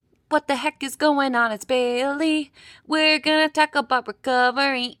What the heck is going on? It's Bailey. We're gonna talk about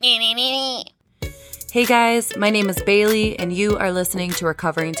recovery. Hey guys, my name is Bailey, and you are listening to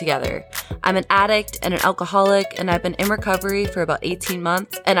Recovering Together. I'm an addict and an alcoholic, and I've been in recovery for about 18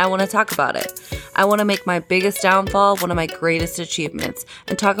 months, and I want to talk about it. I want to make my biggest downfall one of my greatest achievements,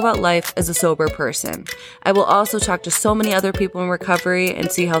 and talk about life as a sober person. I will also talk to so many other people in recovery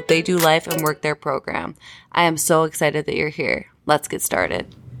and see how they do life and work their program. I am so excited that you're here. Let's get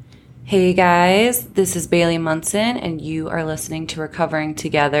started. Hey guys, this is Bailey Munson, and you are listening to Recovering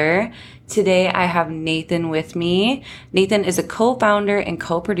Together. Today I have Nathan with me. Nathan is a co-founder and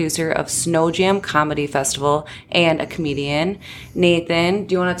co-producer of Snow Jam Comedy Festival and a comedian. Nathan,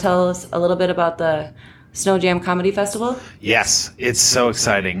 do you want to tell us a little bit about the Snow Jam Comedy Festival? Yes, it's so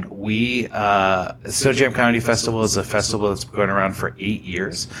exciting. Snow Jam Comedy Festival is a festival that's been going around for 8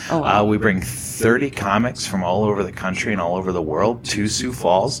 years. Oh, wow. We bring 30 comics from all over the country and all over the world to Sioux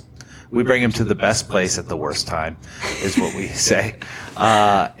Falls. We bring them to the best place at the worst time, is what we say.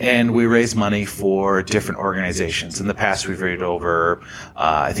 And we raise money for different organizations. In the past, we've raised over,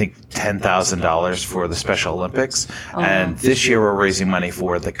 I think, $10,000 for the Special Olympics. Oh, and this year, we're raising money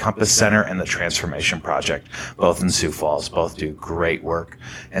for the Compass Center and the Transformation Project, both in Sioux Falls. Both do great work.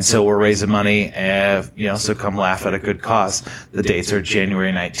 And so we're raising money, so come laugh at a good cause. The dates are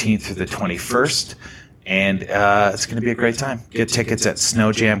January 19th through the 21st. And it's going to be a great time. Get tickets at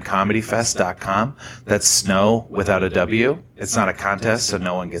snowjamcomedyfest.com. That's snow without a W. It's not a contest, so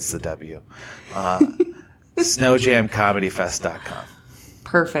no one gets the W. Snowjamcomedyfest.com.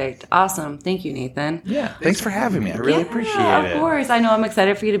 Perfect. Awesome. Thank you, Nathan. Yeah. Thanks for having me. I really appreciate it. Of course. I know I'm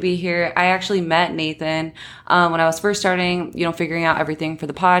excited for you to be here. I actually met Nathan when I was first starting, figuring out everything for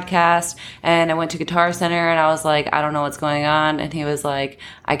the podcast. And I went to Guitar Center and I was like, I don't know what's going on. And he was like,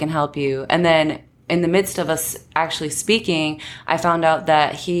 I can help you. And then in the midst of us actually speaking, I found out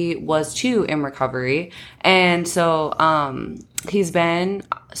that he was too in recovery. And so he's been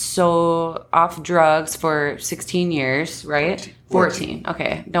off drugs for 16 years, right? 14.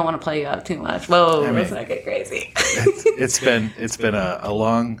 Okay. Don't want to play you up too much. Whoa, let's not get crazy. It's been a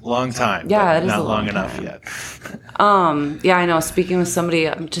long time. Yeah, it is not a long enough time. yet. Yeah, I know. Speaking with somebody,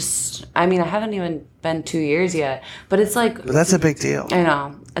 I haven't even been 2 years yet, but it's like. But that's a big deal. I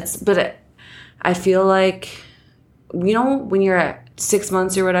know. I feel like, when you're at 6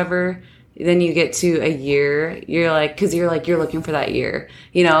 months or whatever, then you get to a year, you're looking for that year,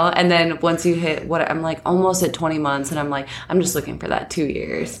 and then once you hit I'm like almost at 20 months and I'm like, I'm just looking for that 2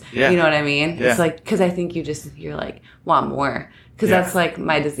 years. Yeah. You know what I mean? Yeah. It's like, cause I think you're like, want more. Cause that's like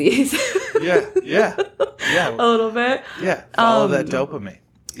my disease. Yeah. A little bit. Yeah. Follow that dopamine.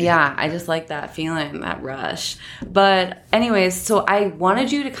 Yeah, I just like that feeling, that rush. But anyways, so I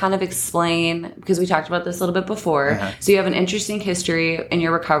wanted you to kind of explain, because we talked about this a little bit before. Uh-huh. So you have an interesting history in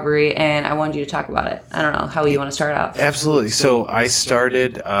your recovery, and I wanted you to talk about it. I don't know how you want to start out. Absolutely. So I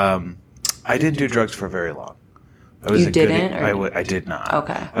started, I didn't do drugs for very long. I was you didn't? I did not.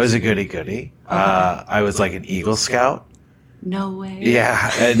 Okay. I was a goody-goody. Uh-huh. I was like an Eagle Scout. No way.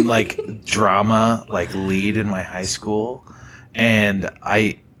 Yeah, and like drama, like lead in my high school. And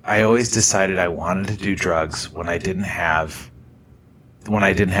I always decided I wanted to do drugs when I didn't have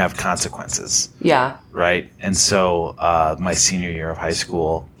consequences. Yeah. Right. And so my senior year of high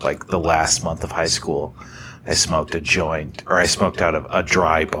school, like the last month of high school, I smoked a joint, or I smoked out of a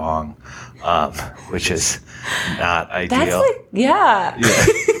dry bong, which is not ideal. That's like, yeah.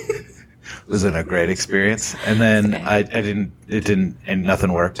 Wasn't a great experience. And then and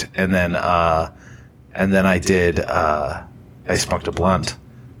nothing worked. And then I did. I smoked a blunt,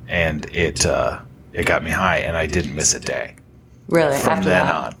 and it got me high, and I didn't miss a day. Really? From After then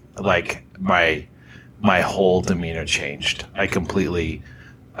that? on, like my whole demeanor changed.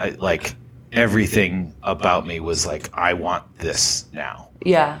 Everything about me was like, I want this now.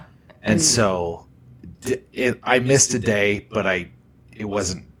 Yeah. And so I missed a day, but it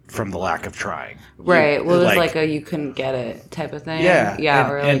wasn't from the lack of trying. Right. Well, it was like a you couldn't get it type of thing. Yeah. Yeah,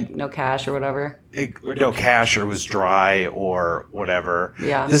 or like no cash or whatever. No cash, or was dry or whatever.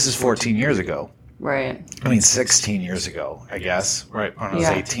 Yeah. This is 14 years ago. Right. 16 years ago, I guess, right, when I was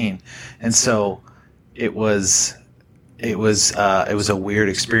 18. And so it was a weird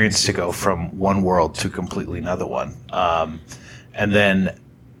experience to go from one world to completely another one. And then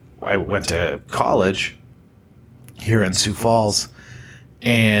I went to college here in Sioux Falls,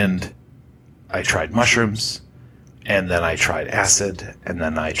 and I tried mushrooms, and then I tried acid, and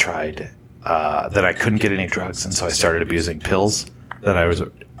then I tried then I couldn't get any drugs, and so I started abusing pills that I was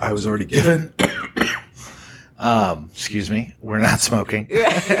already given. Excuse me, we're not smoking.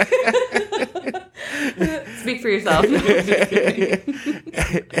 Speak for yourself.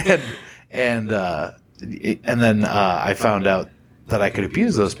 and then I found out that I could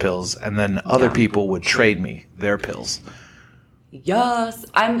abuse those pills, and then other people would trade me their pills. Yes,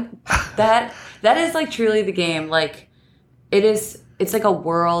 that is like truly the game. Like it's like a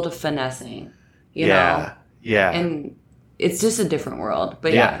world of finessing, you know? Yeah. And it's just a different world.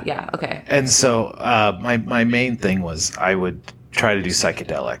 But yeah, okay. And so my main thing was I would try to do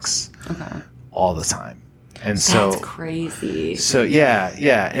psychedelics all the time. And so that's crazy. So yeah.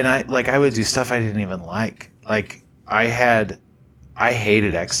 And I would do stuff I didn't even like. Like I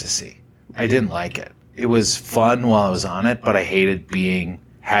hated ecstasy. I didn't like it. It was fun while I was on it, but I hated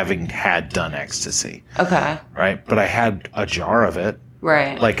having done ecstasy. Okay. Right? But I had a jar of it.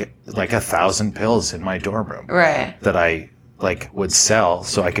 Right. Like 1,000 pills in my dorm room. Right. That I would sell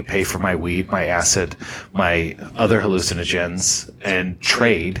so I could pay for my weed, my acid, my other hallucinogens, and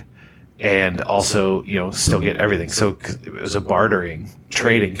trade, and also, still get everything. So it was a bartering,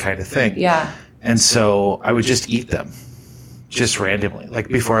 trading kind of thing. Yeah. And so I would just eat them just randomly, like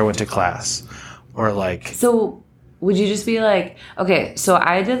before I went to class. Or like... So would you just be like... Okay, so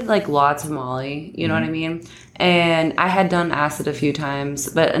I did like lots of Molly, you know what I mean? And I had done acid a few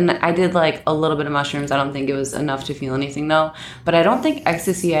times, and I did like a little bit of mushrooms. I don't think it was enough to feel anything though. But I don't think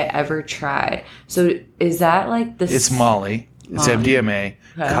ecstasy I ever tried. So is that like the... It's Molly. It's MDMA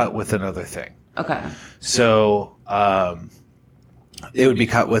cut with another thing. Okay. So... it would be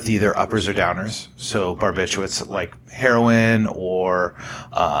cut with either uppers or downers. So barbiturates like heroin or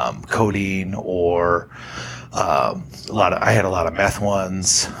codeine or I had a lot of meth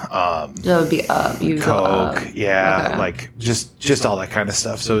ones. That would be Coke, like just all that kind of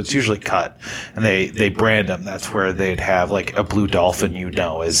stuff. So it's usually cut, and they brand them. That's where they'd have like a Blue Dolphin,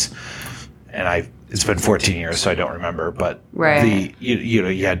 it's been 14 years, so I don't remember. But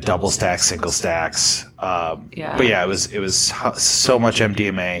you had double stacks, single stacks. But yeah, it was so much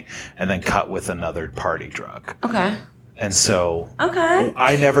MDMA and then cut with another party drug. Okay. And so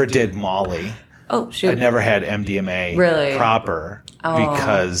I never did Molly. Oh shoot! I never had MDMA proper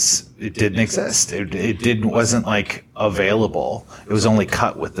because it didn't exist. It wasn't like available. It was only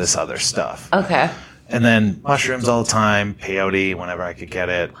cut with this other stuff. Okay. And then mushrooms all the time, peyote whenever I could get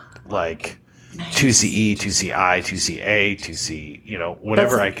it, like 2CE, 2CI, 2CA, 2C,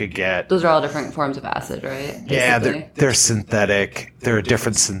 whatever I could get. Those are all different forms of acid, right? Basically. Yeah, they're synthetic. They're a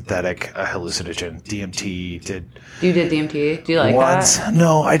different synthetic hallucinogen. DMT did. You did DMT? Do you like that?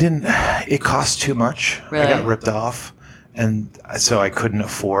 No, I didn't. It cost too much. Really? I got ripped off, and so I couldn't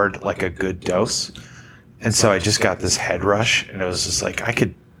afford like a good dose, and so I just got this head rush, and it was just like I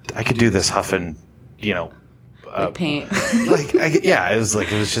could do this huffing, like paint. it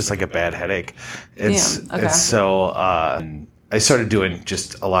was just like a bad headache. It's so I started doing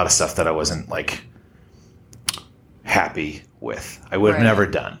just a lot of stuff that I wasn't like happy with. I would have never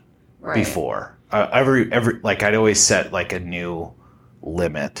done before. Every like I'd always set like a new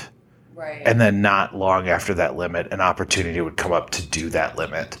limit. Right. And then not long after that limit, an opportunity would come up to do that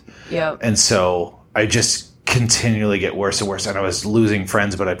limit. Yeah. And so I just continually get worse and worse, and I was losing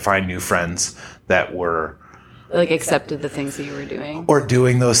friends, but I'd find new friends that were like accepted the things that you were doing, or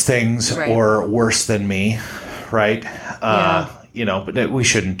doing those things, or worse than me, right? But we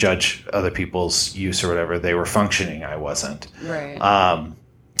shouldn't judge other people's use or whatever. They were functioning, I wasn't. Right.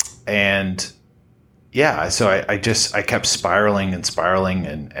 So I kept spiraling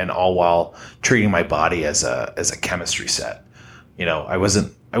and all while treating my body as a chemistry set.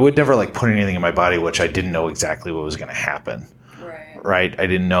 I would never like put anything in my body which I didn't know exactly what was going to happen. Right. I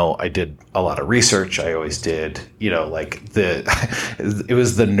didn't know. I did a lot of research. I always did, it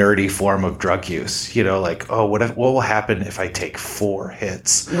was the nerdy form of drug use, what will happen if I take 4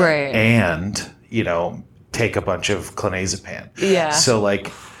 hits and, take a bunch of clonazepam. Yeah. So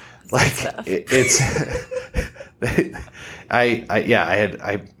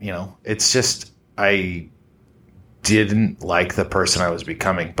I didn't like the person I was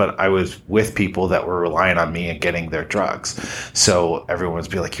becoming, but I was with people that were relying on me and getting their drugs. So everyone would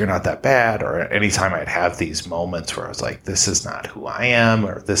be like, you're not that bad. Or anytime I'd have these moments where I was like, this is not who I am,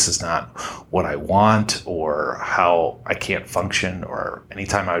 or this is not what I want, or how I can't function, or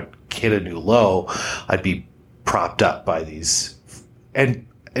anytime I would hit a new low, I'd be propped up by these. And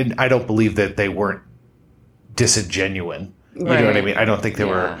I don't believe that they weren't disingenuous. You know what I mean? I don't think they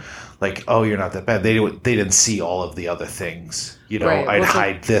were like, oh, you're not that bad. They didn't see all of the other things. I'd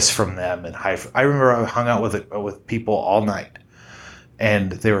hide this from them and hide. I remember I hung out with people all night,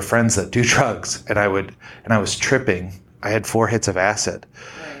 and they were friends that do drugs, and I was tripping. I had 4 hits of acid,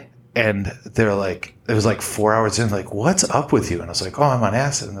 and they're like, it was like 4 hours in, like, what's up with you? And I was like, oh, I'm on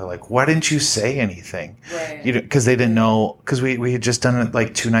acid. And they're like, why didn't you say anything? Right. Because they didn't know, because we had just done it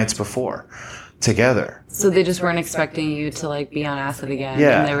like 2 nights before together. So they just weren't expecting you to like be on acid again.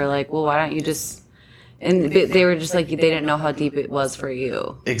 Yeah. And they were like, well, why don't you just, and they were just like, they didn't know how deep it was for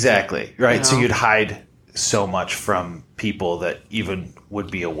you. Exactly. Right. You know? So you'd hide so much from people that even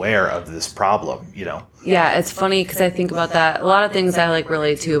would be aware of this problem, you know? Yeah, it's funny because I think about that. A lot of things I like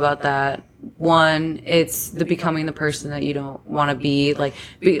relate to about that. One, it's the becoming the person that you don't want to be like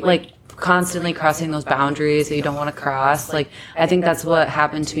constantly crossing those boundaries that you don't want to cross. Like, I think that's what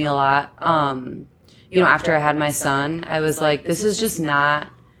happened to me a lot. After I had my son, I was like, this is just not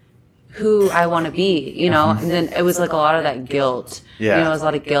who I want to be, you know? And then it was like a lot of that guilt. Yeah. You know, it was a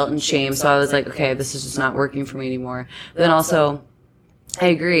lot of guilt and shame. So I was like, okay, this is just not working for me anymore. But then also, I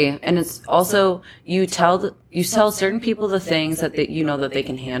agree. And it's also, you tell certain people the things that you know that they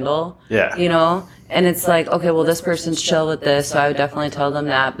can handle. Yeah. You know? And it's like, okay, well, this person's chill with this, so I would definitely tell them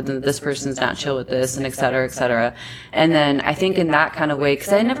that, but then this person's not chill with this, and et cetera, et cetera. And then I think in that kind of way,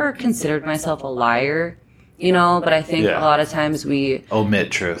 because I never considered myself a liar, you know, but I think a lot of times we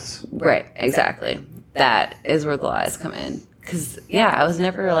omit truths. Right, exactly. That is where the lies come in. Because, I was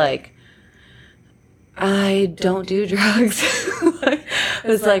never like, I don't do drugs. It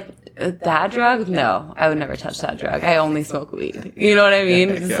was like, that drug? No, I would never touch that drug. I only smoke weed. You know what I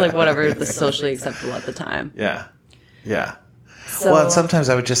mean? It's like whatever was socially acceptable at the time. Yeah. Yeah. So, well, and sometimes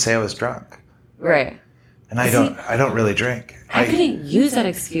I would just say I was drunk. Right. And I don't really drink. I couldn't use that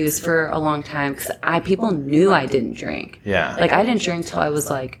excuse for a long time because people knew I didn't drink. Yeah. Like, I didn't drink till I was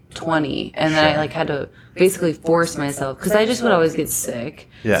like 20, and then I like had to basically force myself because I just would always get sick.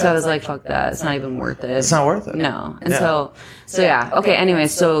 Yeah. So I was like, fuck that. It's not even worth it. It's not worth it. No. And so yeah. Okay. Anyway,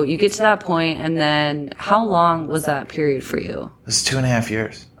 so you get to that point, and then how long was that period for you? It was 2.5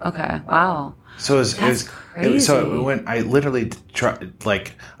 years. Okay. Wow. So That's crazy. So it went. I literally tried.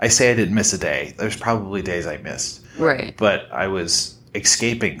 Like, I say I didn't miss a day. There's probably days I missed. Right. But I was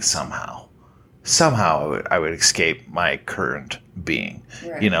escaping somehow. Somehow I would escape my current being,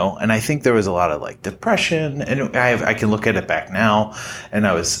 you know. And I think there was a lot of like depression, and I can look at it back now, and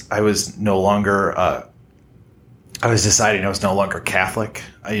I was no longer. I was deciding I was no longer Catholic,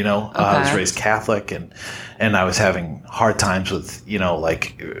 you know. Okay. I was raised Catholic, and I was having hard times with, you know,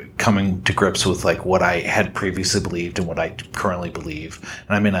 like coming to grips with like what I had previously believed and what I currently believe.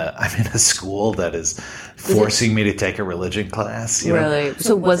 And I'm in a school that is forcing me to take a religion class. You Really? know?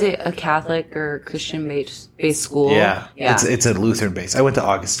 So was it a Catholic or Christian based school? Yeah. It's a Lutheran base. I went to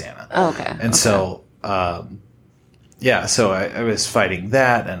Augustana. Oh, okay. And so, so I was fighting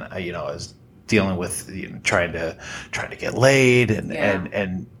that, and I was dealing with trying to get laid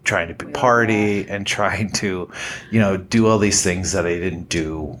and trying to party and trying to do all these things that I didn't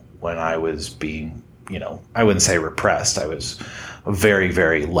do when I was being, I wouldn't say repressed. I was very,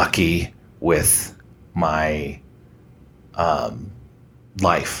 very lucky with my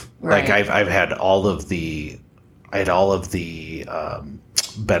life. Right. Like I've had all of the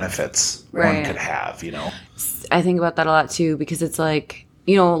benefits one could have, I think about that a lot too, because it's like,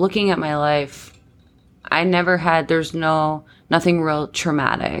 looking at my life, I never had, nothing real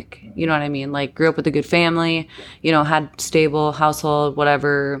traumatic. You know what I mean? Like, grew up with a good family, had stable household,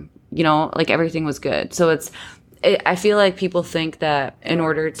 whatever, like everything was good. So I feel like people think that in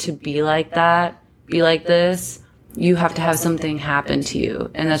order to be like that, be like this, you have to have something happen to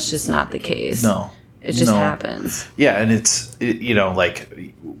you. And that's just not the case. No. It just happens. Yeah. And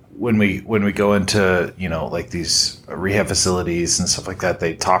like when we go into, like these rehab facilities and stuff like that,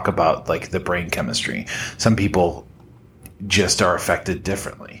 they talk about like the brain chemistry. Some people just are affected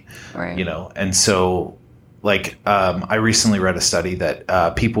differently, right. And so like, I recently read a study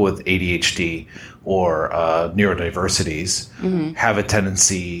that, people with ADHD or, neurodiversities have a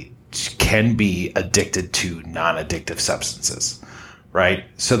tendency can be addicted to non-addictive substances, right?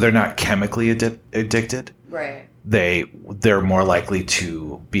 So they're not chemically addicted. Right. They're more likely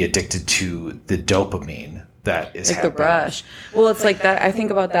to be addicted to the dopamine that is like happening. The rush. Well, it's like that. I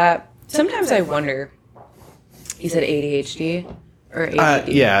think about that. Sometimes I wonder. You said ADHD or ADD?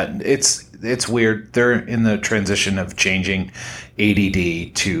 Yeah, it's weird. They're in the transition of changing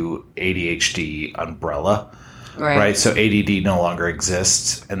ADD to ADHD umbrella. Right. So ADD no longer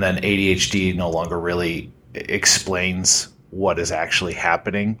exists, and then ADHD no longer really explains what is actually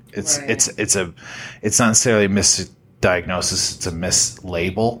happening. It's not necessarily a misdiagnosis, it's a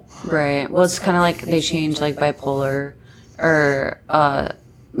mislabel. Right. Well, it's kind of like they change like bipolar or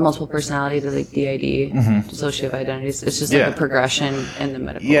multiple personality to like DID, dissociative identities. It's just like a progression in the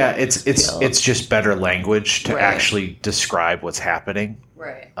medical. Yeah, it's just better language to actually describe what's happening.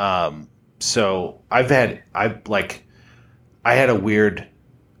 Right. So I had a weird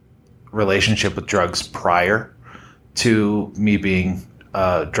relationship with drugs prior to me being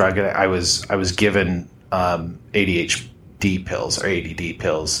drug addict. I was given ADHD pills or ADD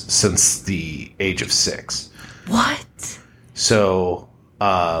pills since the age of 6. What? So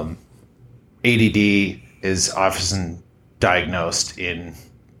ADD is often diagnosed in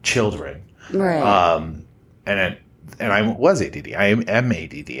children, right? And I was ADD. I am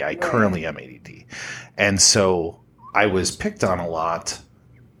ADD. I currently am ADD, and so I was picked on a lot.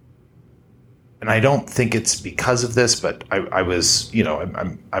 And I don't think it's because of this, but I was,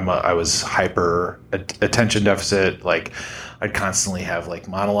 I was hyper attention deficit. Like, I'd constantly have like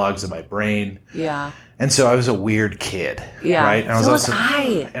monologues in my brain. Yeah. And so I was a weird kid. Yeah. Right. And I was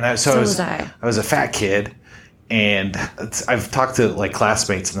I. And I was a fat kid, and I've talked to like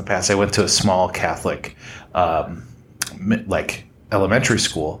classmates in the past. I went to a small Catholic, like elementary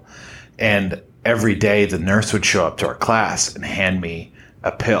school, and every day the nurse would show up to our class and hand me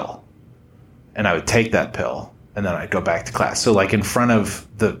a pill. And I would take that pill, and then I'd go back to class. So, like, in front of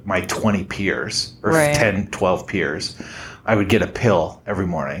my 20 peers, or 10, 12 peers, I would get a pill every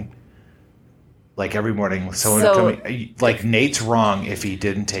morning. Like, every morning, someone would come in. Like, Nate's wrong if he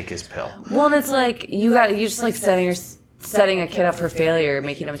didn't take his pill. Well, and it's like, you just, like, setting a kid up for failure,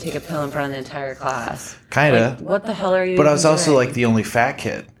 making him take a pill in front of the entire class. Kind of. Like, what the hell are you But I was also, doing? like, the only fat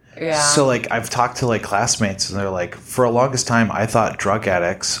kid. Yeah. So, like, I've talked to, like, classmates, and they're like, for the longest time, I thought drug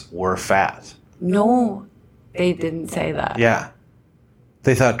addicts were fat. No, they didn't say that. Yeah.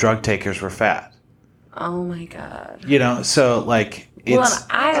 They thought drug takers were fat. Oh, my God. So, like, it's... Well,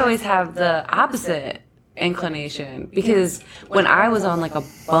 I always have the opposite inclination, because when I was on, like, a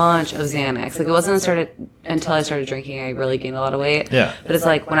bunch of Xanax, like, it wasn't until I started drinking I really gained a lot of weight. Yeah. But it's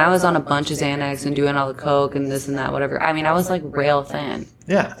like, when I was on a bunch of Xanax and doing all the coke and this and that, whatever, I mean, I was, like, rail thin.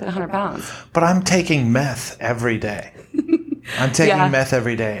 Yeah. Like 100 pounds. But I'm taking meth every day. I'm taking meth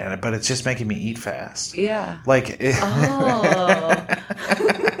every day, but it's just making me eat fast. Yeah. Like,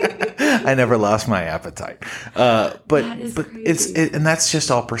 I never lost my appetite. But and that's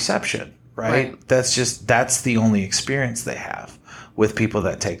just all perception, right? That's the only experience they have with people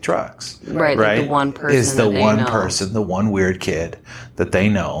that take drugs. Right. Like the one person is the one person, the one weird kid that they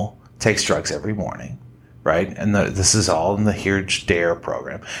know takes drugs every morning, right? And this is all in the Huge Dare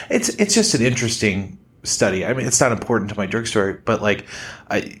program. It's just an interesting study. I mean, it's not important to my drug story, but like,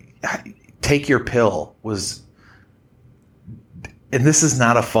 take your pill was, and this is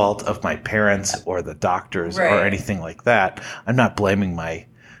not a fault of my parents or the doctors or anything like that. I'm not blaming my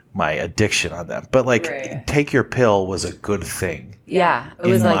addiction on them, but like, take your pill was a good thing. Yeah, it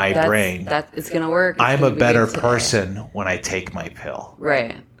in was like, my brain. That it's gonna work. I'm a better person when I take my pill.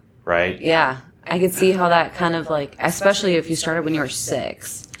 Right. Right. Yeah, I could see how that kind of like, especially if you started when you were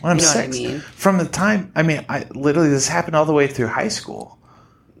 6. When I'm you know 6, what I mean? From the time, I literally, this happened all the way through high school.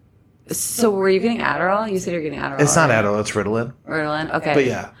 So were you getting Adderall? You said you're getting Adderall. It's not Adderall, it's Ritalin. Ritalin, okay. But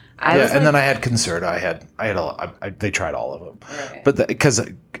yeah. And then I had Concerta. I had they tried all of them. Right. But because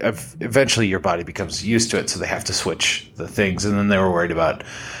eventually your body becomes used to it, so they have to switch the things. And then they were worried about,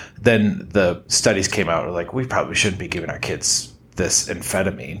 then the studies came out, like, we probably shouldn't be giving our kids this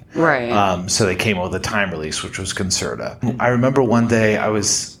amphetamine. Right. So they came up with a time release, which was Concerta. I remember one day I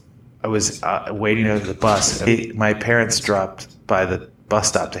was waiting at the bus. My parents dropped by the bus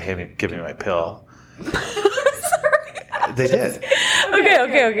stop to give me my pill. They did.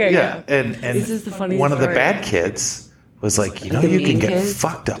 Okay. Yeah, and this is the funny one of the story. bad kids was like, you can get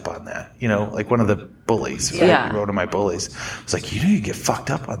fucked up on that. Like one of the bullies. Yeah. One of my bullies was like, you can get fucked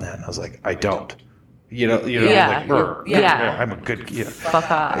up on that. And I was like, I don't. Yeah. Like, Yeah. I'm a good,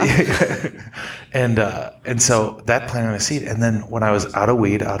 Fuck off. and so that planted my seed. And then when I was out of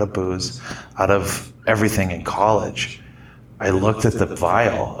weed, out of booze, out of everything in college, I looked at the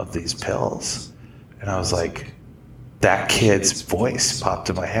vial of these pills, and I was like, that kid's voice popped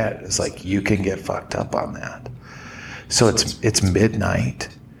in my head. It's like, you can get fucked up on that. So it's midnight,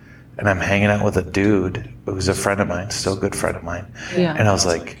 and I'm hanging out with a dude who's a friend of mine, still a good friend of mine. Yeah. And I was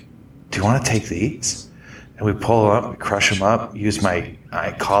like, do you want to take these? And we pull them up, we crush them up, use my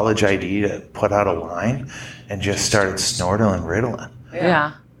college ID to put out a line, and just started snorting Ritalin.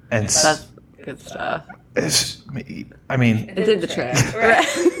 Yeah. And that's good stuff. It did the trick.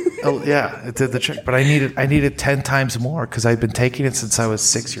 Oh yeah, it did the trick. But I needed 10 times more because I'd been taking it since I was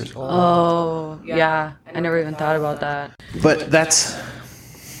 6 years old. Oh yeah, I never even thought about that. But that's.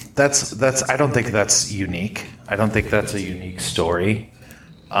 I don't think that's unique. I don't think that's a unique story.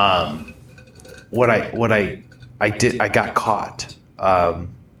 what I did, I got caught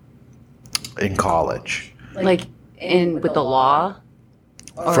in college. Like with the law?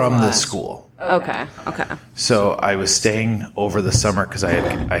 From the school. Okay. So I was staying over the summer because I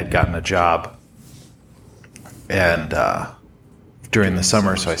had gotten a job, and during the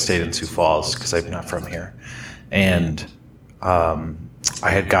summer, so I stayed in Sioux Falls because I'm not from here, and I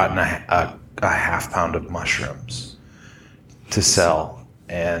had gotten a half pound of mushrooms to sell,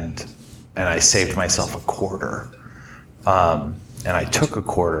 and I saved myself a quarter, and I took a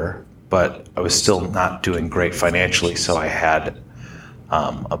quarter, but I was still not doing great financially, so I had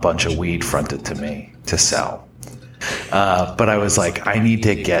a bunch of weed fronted to me to sell. But I was like, I need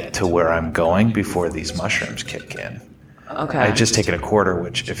to get to where I'm going before these mushrooms kick in. Okay. I had just taken a quarter,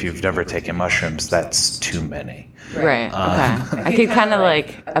 which if you've never taken mushrooms, that's too many. Right. Okay. I could kind of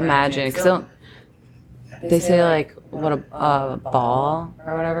like imagine, because they say like what a ball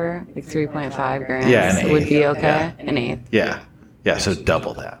or whatever, like 3.5 grams would be okay. Yeah. An eighth. Yeah. So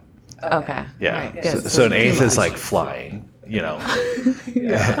double that. Okay. Yeah. Right, so an eighth is like flying,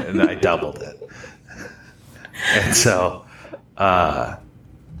 and I doubled it. And so, and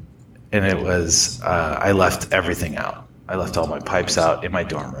it was, I left everything out. I left all my pipes out in my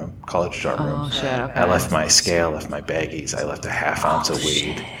dorm room, college dorm room. Oh, shit, okay. I left my scale, left my baggies. I left a half ounce of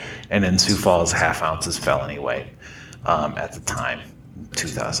weed. Shit. And in Sioux Falls, half ounce is felony weight at the time,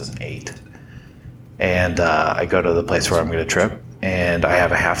 2008. And I go to the place where I'm going to trip, and I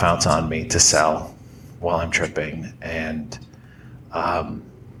have a half ounce on me to sell while I'm tripping. And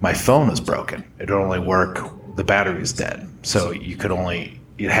my phone was broken. It would only work, the battery was dead. So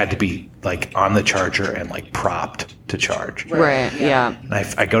it had to be like on the charger and like propped to charge. Right, yeah. And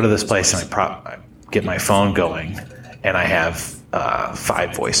I go to this place and I get my phone going, and I have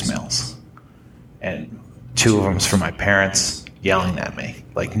 5 voicemails. And 2 of them's from my parents yelling at me,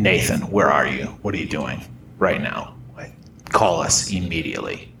 like, Nathan, where are you? What are you doing right now? Like, call us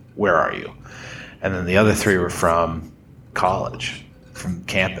immediately. Where are you? And then the other 3 were from college, from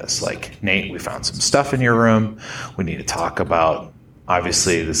campus. Like, Nate, we found some stuff in your room. We need to talk about,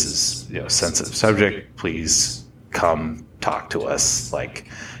 obviously, this is a sensitive subject. Please come talk to us. Like,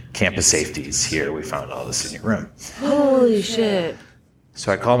 campus safety is here. We found all this in your room. Holy shit.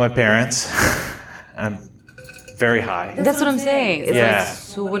 So I call my parents. I'm very high. That's what I'm saying. It's Yeah. like,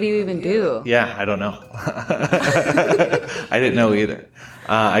 so what do you even do? Yeah, I don't know. I didn't know either.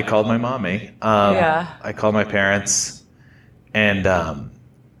 I called my mommy. I called my parents, and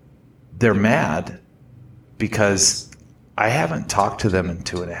they're mad because I haven't talked to them in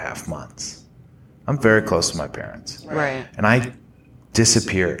 2.5 months. I'm very close to my parents. Right. And I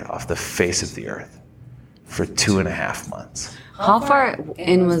disappeared off the face of the earth for 2.5 months. How far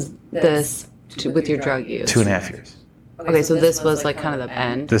in was this with your drug use? 2.5 years. Okay, so this was like kind of the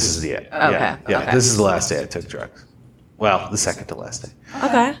end? This is the end. Okay. Yeah. Okay. This is the last day I took drugs. Well, the second to last day.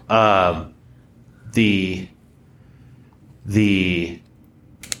 Okay.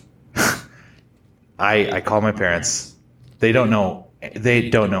 I call my parents. They don't know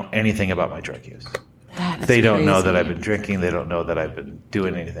anything about my drug use. They don't know that I've been drinking. They don't know that I've been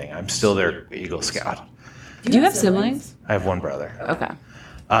doing anything. I'm still their Eagle Scout. Do you have siblings? I have one brother. Okay.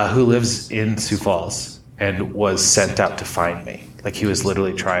 Who lives in Sioux Falls and was sent out to find me. Like, he was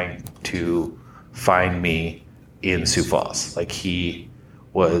literally trying to find me in Sioux Falls. Like, he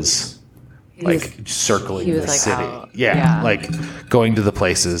was circling the like city. out. Yeah, like going to the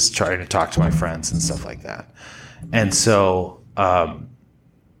places, trying to talk to my friends and stuff like that. And so,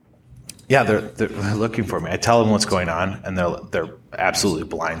 they're looking for me. I tell them what's going on, and they're absolutely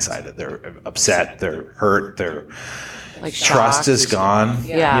blindsided. They're upset. They're hurt. They're like trust is gone.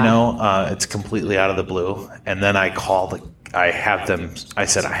 Yeah. It's completely out of the blue. And then I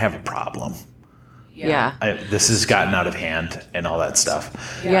said, I have a problem. Yeah. This has gotten out of hand and all that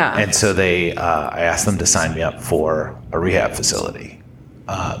stuff. Yeah. And so I asked them to sign me up for a rehab facility.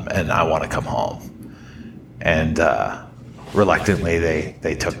 And I want to come home. And reluctantly,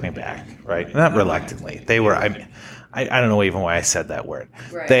 they took me back, right? Not reluctantly. They were, I don't know even why I said that word.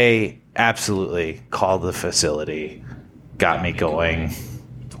 Right. They absolutely called the facility, got me going.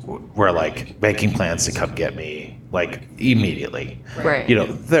 We're like making plans to come get me like immediately. Right.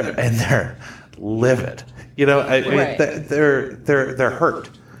 They're livid. They're hurt.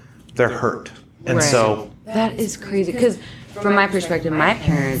 They're hurt. And right. So that is crazy because from my perspective, my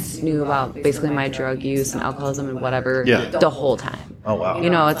parents knew about basically my drug use and alcoholism and whatever the whole time. Oh, wow.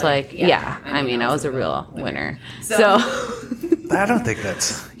 It's like, I was a real winner. So I don't think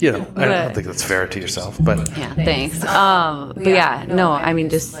that's, I don't think that's fair to yourself, but yeah, thanks. But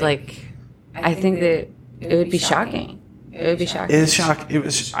just like, I think that it would be shocking It would be shocking. It is shocking. It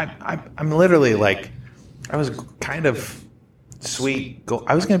was. I'm literally like, I was kind of sweet.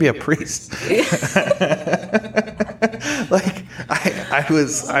 I was going to be a priest. Like I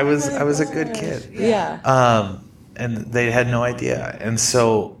was a good kid. Yeah. And they had no idea, and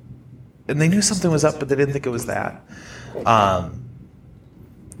they knew something was up, but they didn't think it was that.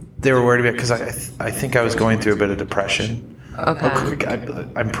 They were worried about, because I think I was going through a bit of depression. Okay.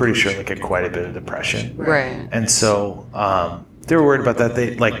 I'm pretty sure like quite a bit of depression. Right. And so they were worried about that.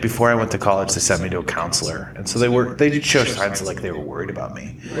 They, like, before I went to college, they sent me to a counselor, and so they did show signs of like they were worried about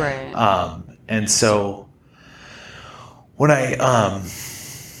me. Right. And so when I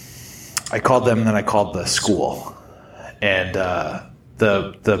called them, and then I called the school, and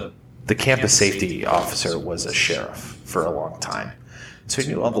the campus safety officer was a sheriff for a long time, so he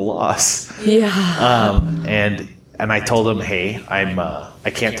knew all the laws. Yeah. And I told him, hey,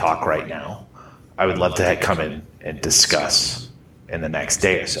 I can't talk right now. I would love to come in and discuss in the next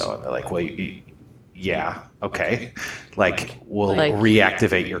day or so. And they're like, well, yeah, okay. Like, we'll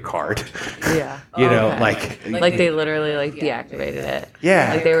reactivate your card. Yeah. You know, like they literally like deactivated it.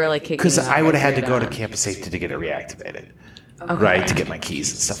 Yeah. Like they were like kicking. Because I would have had to go to campus safety to get it reactivated. Okay. Right, to get my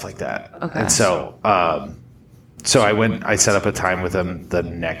keys and stuff like that. Okay. And so I set up a time with them the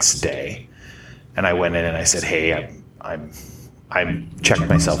next day, and I went in and I said, hey, I'm checking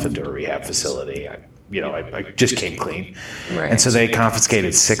myself into a rehab facility. I just came clean. Right. And so they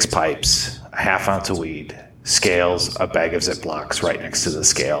confiscated 6 pipes, a half ounce of weed, scales, a bag of Ziplocs right next to the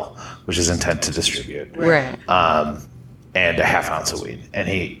scale, which is intent to distribute. Right. And a half ounce of weed. And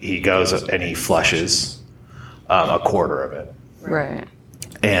he goes and he flushes a quarter of it. Right.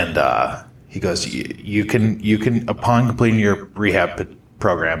 And he goes, you can upon completing your rehab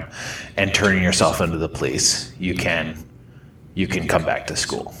program and turning yourself into the police, you can come back to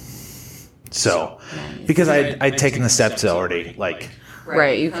school. So, because I'd taken the steps already, like.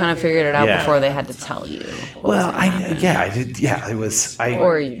 Right, you kind of figured it out Yeah. before they had to tell you. Well, I did. Yeah, it was.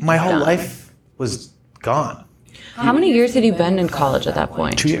 My whole life was gone. How many years had you been in college at that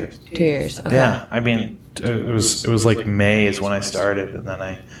point? 2 years. 2 years. Okay. Yeah, I mean, it was like May is when I started, and then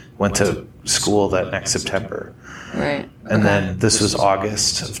I went to school that next September. Right. And then this was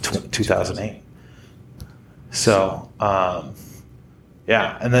August of 2008. So, but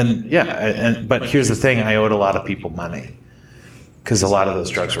here's the thing: I owed a lot of people money because a lot of those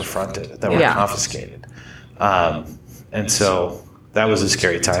drugs were fronted that were confiscated, and so that was a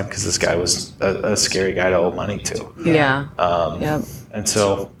scary time because this guy was a scary guy to owe money to. Yeah. And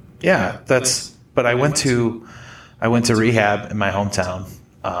so, But I went to rehab in my hometown.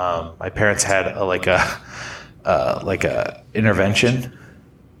 My parents had a intervention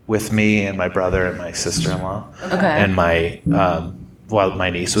with me and my brother and my sister-in-law. Okay. And while my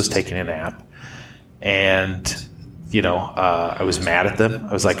niece was taking a nap, and I was mad at them.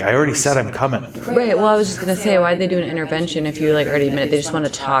 I was like, I already said I'm coming. Right. Well, I was just gonna say, why'd they do an intervention if you already admitted they just want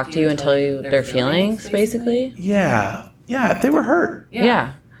to talk to you and tell you their feelings, basically? Yeah. They were hurt.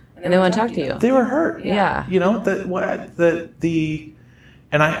 Yeah. And they want to talk to you. They were hurt. Yeah.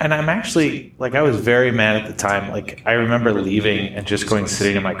 And I'm actually, like, I was very mad at the time. Like, I remember leaving and just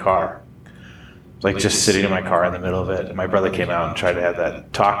sitting in my car. Like, just sitting in my car in the middle of it. And my brother came out and tried to have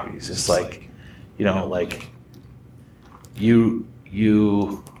that talk. He's just like, you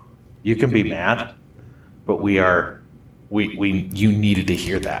can be mad, but you needed to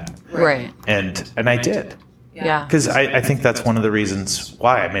hear that. Right. And I did. Yeah. Because I think that's one of the reasons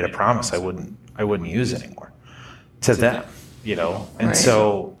why I made a promise I wouldn't use anymore to them, and Right.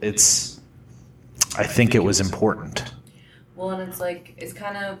 so I think it was important. Well, and it's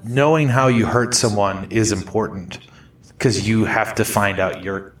kind of Knowing how you hurt someone is important because you have to find out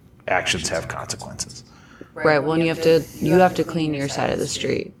your actions have consequences. right. Well, and you have to clean your side of the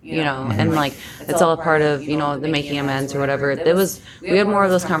street, and it's all a part of the making amends or whatever. We had more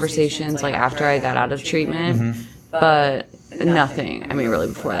of those conversations after I got out of treatment, but nothing. I mean, really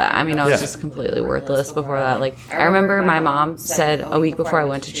before that. I mean, I was just completely worthless before that. I remember my mom said a week before I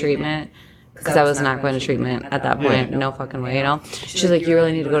went to treatment, because I was not going to treatment at that point. No fucking way, She's like, you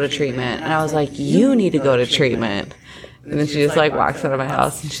really need to go to treatment. And I was like, you need to go to treatment. And then she just walks out of my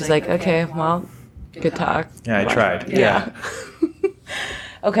house and she's like, okay, well, good talk. Yeah, I tried. Yeah.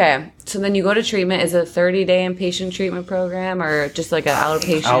 Okay, so then you go to treatment. Is it a 30-day inpatient treatment program or just an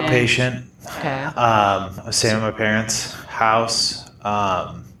outpatient? Outpatient. Okay. I was staying at my parents' house.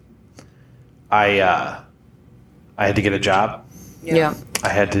 I had to get a job. Yeah. I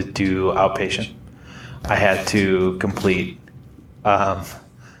had to do outpatient. I had to complete.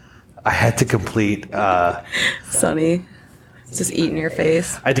 Sunny, just eating your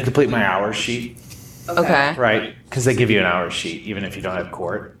face. I had to complete my hours sheet. Okay. right? Because they give you an hour sheet, even if you don't have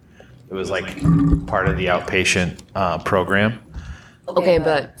court. It was like part of the outpatient program. Okay,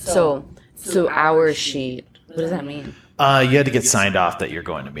 but so hour sheet. What does that mean? You had to get signed off that you're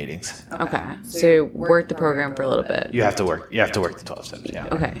going to meetings. Okay, so you worked the program for a little bit. You have to work. You have to work the 12 steps. Yeah.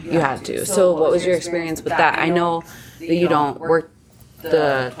 Okay, you had to. So what was your experience with that? I know that you don't work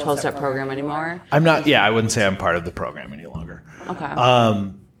the 12-step program anymore. I'm not. Yeah, I wouldn't say I'm part of the program any longer. Okay.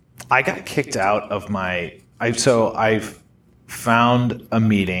 I got kicked out of my. I've found a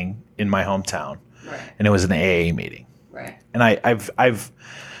meeting in my hometown, Right. and it was an AA meeting. Right. And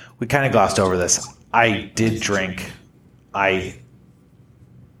we kind of glossed over this. I did drink. I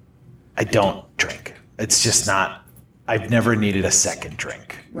don't drink. It's just not. I've never needed a second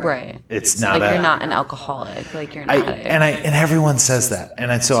drink. Right. It's not. Like you're not an alcoholic. Like you're not. And everyone says that,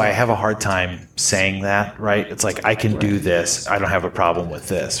 and so I have a hard time saying that. Right. It's like I can do this. I don't have a problem with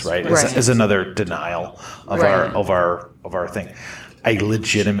this. Right. Is another denial of our thing. I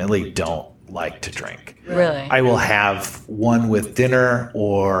legitimately don't like to drink. Really? I will have one with dinner,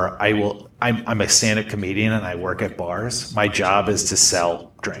 or I'm a stand-up comedian and I work at bars. My job is to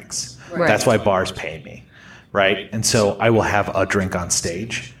sell drinks. Right. That's why bars pay me, right? And so I will have a drink on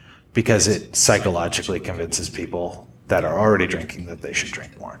stage because it psychologically convinces people that are already drinking that they should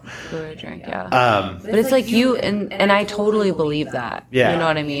drink more. Drink, yeah. But it's like you, and I totally believe that. Yeah. You know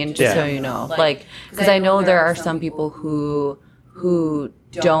what I mean? Just so you know. Like, because I know there are some people who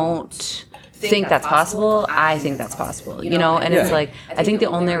don't think that's possible. I think that's possible, you know? And it's like, I think the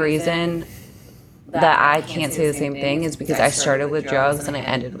only reason that I can't say the same thing is because I started with drugs and I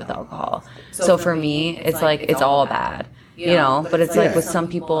ended with alcohol. So for me, it's like, it's all bad, you know? But it's like with some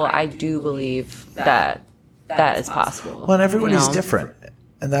people, I do believe that is possible. Well, and everybody's different.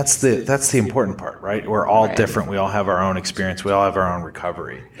 And that's the important part, right? We're all different. We all have our own experience. We all have our own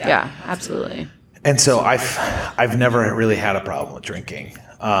recovery. Yeah, absolutely. And so I've never really had a problem with drinking.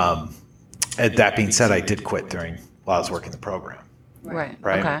 That being said, I did quit while I was working the program. Right.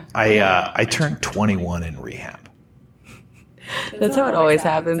 Okay. I turned 21 in rehab. That's how it always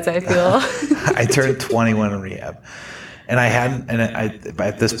happens, I feel. I turned 21 in rehab. And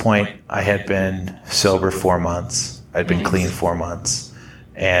at this point, I had been sober 4 months. I'd been clean 4 months.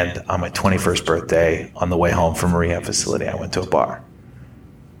 And on my 21st birthday, on the way home from a rehab facility, I went to a bar.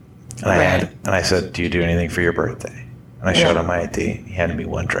 And I said, "Do you do anything for your birthday?" And I showed him my ID. He handed me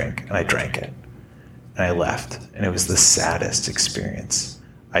one drink, and I drank it. And I left. And it was the saddest experience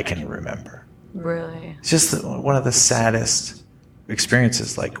I can remember. Really? It's just one of the saddest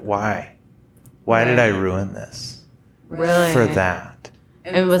experiences. Like, why? Why did I ruin this? Really? For that.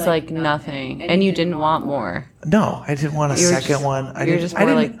 It was like nothing. And you didn't want more. No, I didn't want a second one. I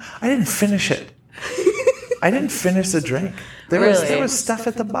didn't finish it. I didn't finish the drink. There was stuff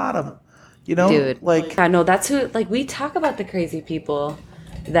at the bottom. You know? Dude. Like, I know that's who, like, we talk about the crazy people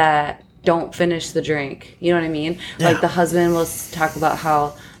that don't finish the drink. You know what I mean? Yeah. Like the husband will talk about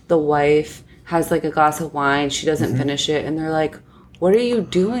how the wife has like a glass of wine, she doesn't finish it, and they're like, "What are you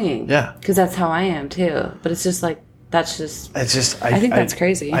doing?" Yeah. Because that's how I am too. But it's just like, that's just. It's just. I think that's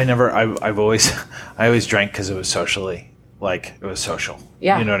crazy. I always drank because it was socially, like, it was social.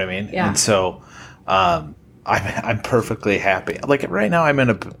 Yeah. You know what I mean? Yeah. And so, I'm perfectly happy. Like right now, I'm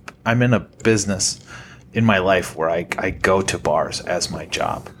in a business in my life where I go to bars as my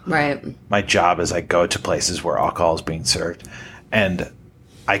job. Right. My job is I go to places where alcohol is being served, and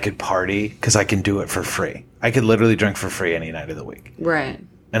I could party because I can do it for free. I could literally drink for free any night of the week. Right.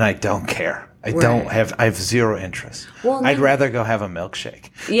 And I don't care. I have zero interest. Well, I'd rather go have a milkshake.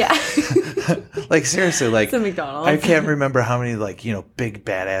 Yeah. Like, seriously, like, it's a McDonald's. I can't remember how many, like, you know, big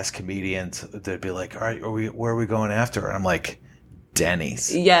badass comedians that'd be like, "All right, where are we going after?" And I'm like,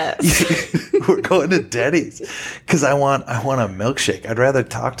 Denny's. Yes. We're going to Denny's because I want a milkshake. I'd rather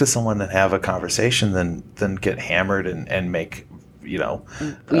talk to someone and have a conversation than get hammered and make, you know,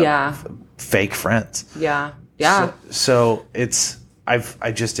 fake friends. Yeah. Yeah. So it's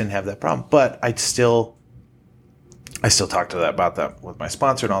I just didn't have that problem, but I still talked about that with my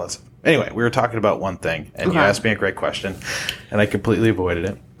sponsor and all this. Anyway, we were talking about one thing, and you asked me a great question, and I completely avoided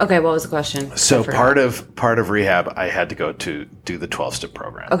it. Okay, what was the question? So part of rehab, I had to go to do the 12-step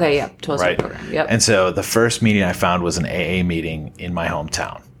program. Okay, yeah, 12-step program. Yep. And so the first meeting I found was an AA meeting in my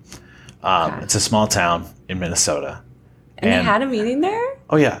hometown. It's a small town in Minnesota, And they had a meeting there?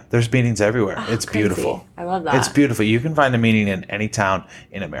 Oh, yeah. There's meetings everywhere. Oh, it's crazy. beautiful. I love that. It's beautiful. You can find a meeting in any town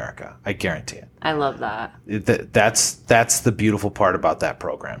in America. I guarantee it. I love that. That's the beautiful part about that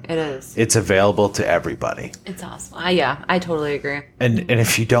program. It is. It's available to everybody. It's awesome. Yeah, I totally agree. And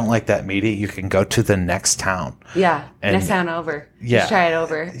if you don't like that meeting, you can go to the next town. Yeah, And- next town over. Yeah. Just try it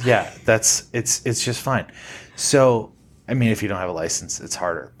over. Yeah, it's just fine. So, I mean, if you don't have a license, it's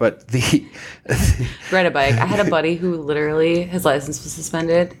harder. But Ride a bike. I had a buddy who literally, his license was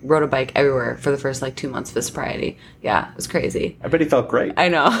suspended, rode a bike everywhere for the first 2 months of his sobriety. Yeah, it was crazy. I bet he felt great. I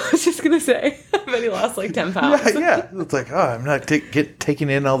know. I was just going to say. I bet he lost 10 pounds. Yeah. It's like, I'm not taking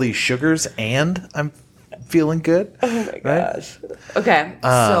in all these sugars and I'm feeling good. Oh my gosh. Right? Okay,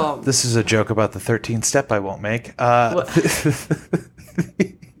 so. This is a joke about the 13th step I won't make. What?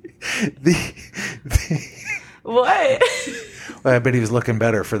 Well, I bet he was looking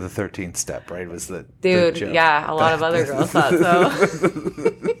better for the 13th step, right? Was the Dude, joke. yeah, a lot of other girls thought so.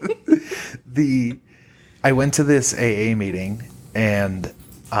 I went to this AA meeting and,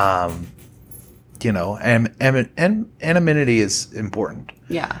 anonymity is important.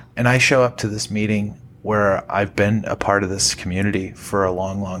 Yeah. And I show up to this meeting where I've been a part of this community for a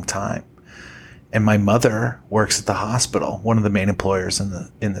long, long time. And my mother works at the hospital, one of the main employers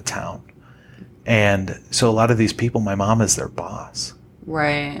in the town. And so a lot of these people, my mom is their boss.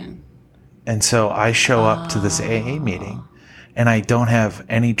 Right. And so I show up to this AA meeting and I don't have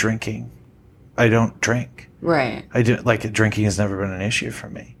any drinking. I don't drink. Right. Drinking has never been an issue for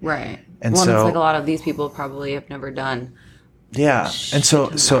me. Right. And it's so a lot of these people probably have never done. Yeah. And so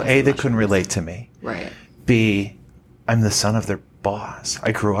A, they couldn't relate to me. Right. B, I'm the son of their boss.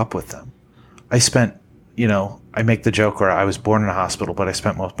 I grew up with them. I spent, I make the joke where I was born in a hospital, but I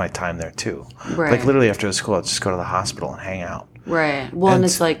spent most of my time there too. Right. Literally after school, I'd just go to the hospital and hang out. Right. Well, and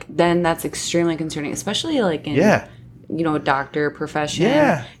it's then that's extremely concerning, especially in a doctor profession.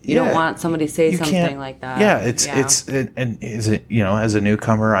 Yeah. You don't want somebody to say something like that. Yeah. It's is it, as a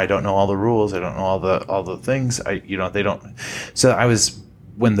newcomer, I don't know all the rules. I don't know all the things. They don't. So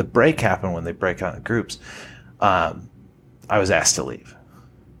when the break happened, when they break out in groups, I was asked to leave.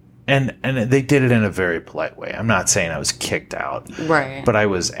 And they did it in a very polite way. I'm not saying I was kicked out. Right. But I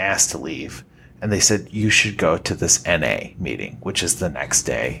was asked to leave. And they said, you should go to this NA meeting, which is the next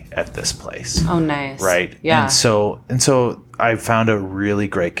day at this place. Oh, nice. Right? Yeah. And so I found a really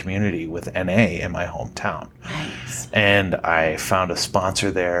great community with NA in my hometown. Nice. And I found a sponsor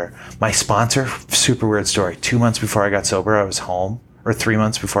there. My sponsor, super weird story. 2 months before I got sober, I was home. Or 3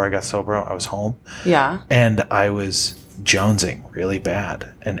 months before I got sober, I was home. Yeah. And I was jonesing really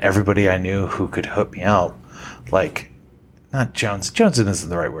bad. And everybody I knew who could hook me out, not jonesing isn't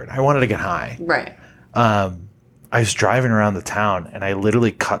the right word. I wanted to get high. Right. I was driving around the town and I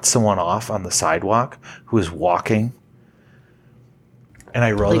literally cut someone off on the sidewalk who was walking. And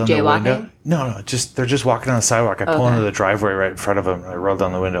I rolled down the window. No, they're just walking on the sidewalk. I pull into the driveway right in front of them and I roll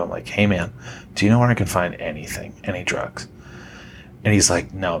down the window. I'm like, hey man, do you know where I can find anything, any drugs? And he's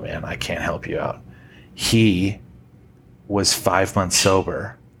like, no man, I can't help you out. He was 5 months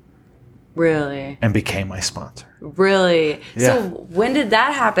sober. Really? And became my sponsor. Really? Yeah. So when did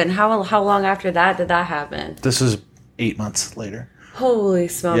that happen? How long after that did that happen? This was 8 months later. Holy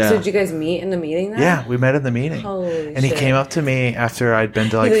smokes. Yeah. So did you guys meet in the meeting then? Yeah, we met in the meeting. Holy and shit. he came up to me after I'd been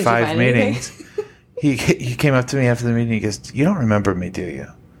to 5 meetings. He came up to me after the meeting. He goes, you don't remember me, do you?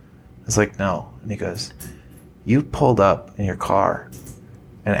 I was like, no. And he goes, you pulled up in your car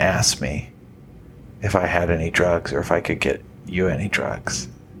and asked me if I had any drugs or if I could get you any drugs.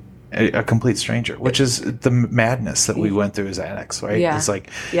 A complete stranger, which is the madness that we went through as addicts, right? Yeah. It's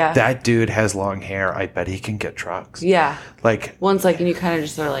that dude has long hair. I bet he can get drugs. Yeah. Once, and you kind of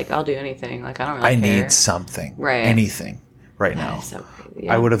just are like, I'll do anything. I don't really care. I need something. Right. Anything right now. That is so crazy.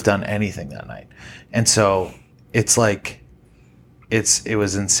 Yeah. I would have done anything that night. And so it's it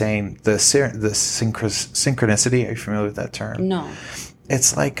was insane. The synchronicity. Are you familiar with that term? No.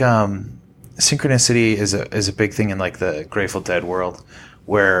 It's synchronicity is a big thing in the Grateful Dead world,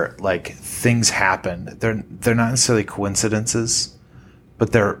 where things happen. They're not necessarily coincidences,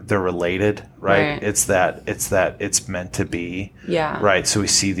 but they're related, right? It's that it's meant to be. Yeah. Right. So we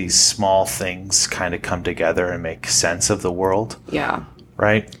see these small things kind of come together and make sense of the world. Yeah.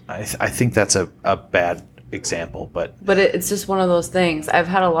 Right. I think that's a bad example, but it's just one of those things. I've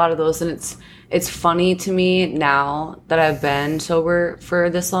had a lot of those, and it's funny to me now that I've been sober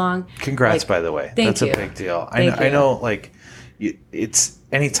for this long. Congrats, by the way. That's a big deal. I know, it's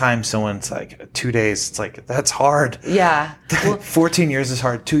anytime someone's 2 days, it's that's hard. Yeah. 14 years is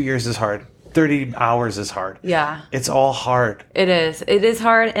hard. 2 years is hard. 30 hours is hard. Yeah. It's all hard. It is. It is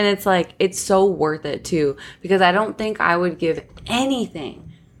hard. And it's like, it's so worth it too. Because I don't think I would give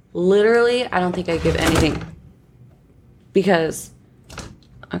anything. Literally, I don't think I'd give anything. Because,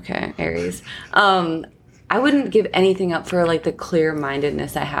 okay, Aries. I wouldn't give anything up for like the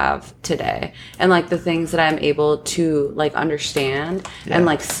clear-mindedness I have today and like the things that I'm able to like understand and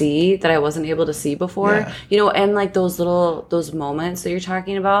like see that I wasn't able to see before, you know, and like those moments that you're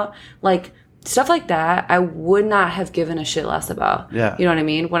talking about, like stuff like that, I would not have given a shit less about. Yeah. You know what I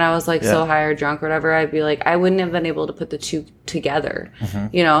mean? When I was like so high or drunk or whatever, I'd be like, I wouldn't have been able to put the two together,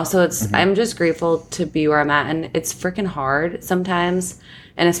 you know? So it's, I'm just grateful to be where I'm at, and it's freaking hard sometimes.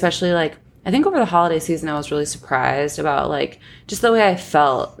 And especially like, I think over the holiday season, I was really surprised about like just the way I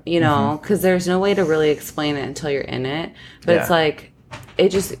felt, you know, because there's no way to really explain it until you're in it. But it's like, it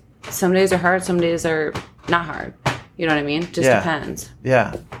just, some days are hard, some days are not hard. You know what I mean? Just depends.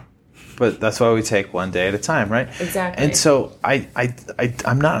 Yeah. But that's why we take one day at a time, right? Exactly. And so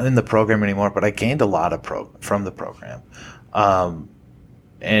I'm not in the program anymore, but I gained a lot from the program.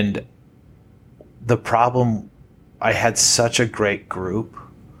 And the problem, I had such a great group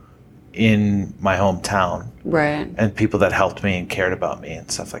in my hometown, right, and people that helped me and cared about me and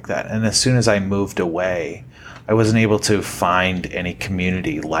stuff like that. And as soon as I moved away, I wasn't able to find any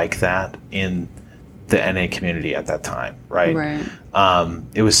community like that in the NA community at that time, right?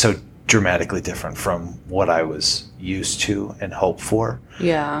 It was so dramatically different from what I was used to and hoped for.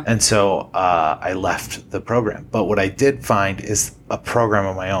 Yeah. And so I left the program. But what I did find is a program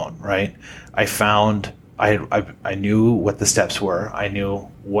of my own, right? I found I knew what the steps were. I knew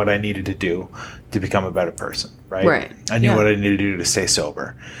what I needed to do to become a better person, right? Right. I knew what I needed to do to stay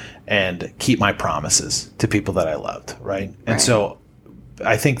sober and keep my promises to people that I loved, right? And so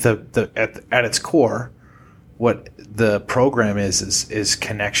I think at its core, what the program is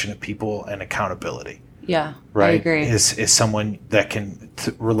connection of people and accountability. Yeah, right? I agree. Is someone that can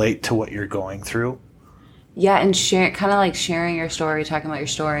relate to what you're going through. Yeah, and kind of like sharing your story, talking about your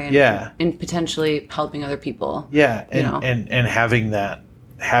story, and, and potentially helping other people. Yeah, and having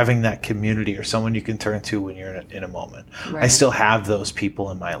that community or someone you can turn to when you're in a moment. Right. I still have those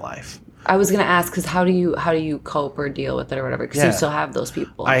people in my life. I was going to ask, because how do you cope or deal with it or whatever? Because you still have those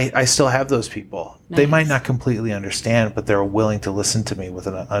people. I still have those people. Nice. They might not completely understand, but they're willing to listen to me with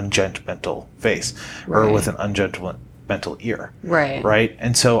an unjudgmental face or with an unjudgmental ear. Right. Right.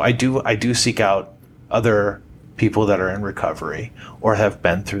 And so I do seek out other people that are in recovery or have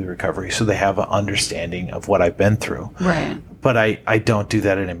been through the recovery, so they have an understanding of what I've been through. Right. But I don't do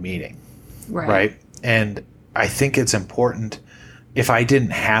that in a meeting. Right. And I think it's important. If I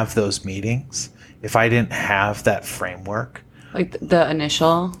didn't have those meetings, if I didn't have that framework, like the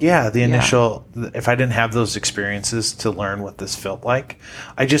initial, if I didn't have those experiences to learn what this felt like,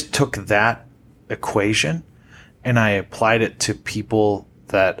 I just took that equation and I applied it to people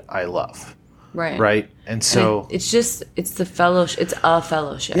that I love. Right. And so it's the fellowship. It's a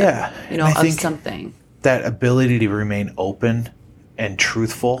fellowship. Yeah. You know, of something. That ability to remain open and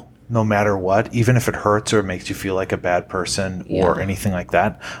truthful, no matter what, even if it hurts or makes you feel like a bad person or anything like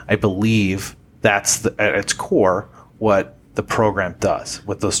that. I believe that's at its core what the program does.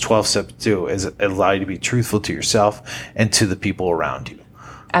 What those 12 steps do is allow you to be truthful to yourself and to the people around you.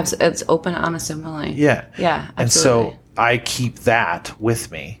 It's open, honest, and willing. Yeah. Yeah, absolutely. And so I keep that with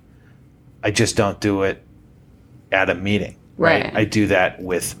me. I just don't do it at a meeting. Right. I do that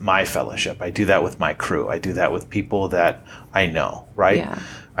with my fellowship. I do that with my crew. I do that with people that I know. Right. Yeah.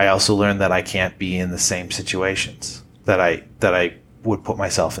 I also learned that I can't be in the same situations that I would put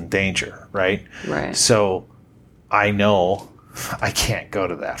myself in danger. Right. Right. So I know I can't go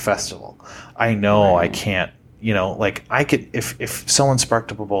to that festival. I know I can't, like I could, if someone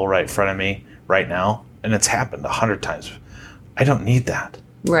sparked up a bowl right in front of me right now, and it's happened 100 times, I don't need that.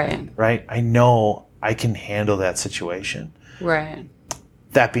 Right. Right. I know I can handle that situation. Right.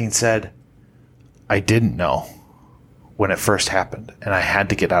 That being said, I didn't know when it first happened, and I had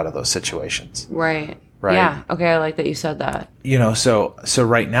to get out of those situations. Right. Right. Yeah. Okay. I like that you said that. So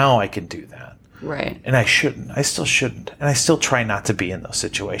right now I can do that. Right. And I shouldn't. I still shouldn't. And I still try not to be in those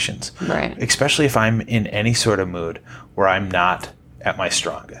situations. Right. Especially if I'm in any sort of mood where I'm not at my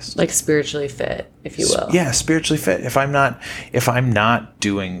strongest. Like spiritually fit, if you will. Yeah, spiritually fit. If I'm not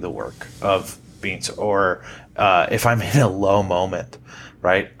doing the work of being, or if I'm in a low moment,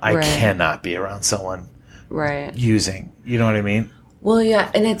 right? I cannot be around someone using, you know what I mean? Well,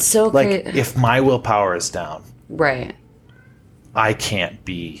 yeah, and it's so like if my willpower is down, right, I can't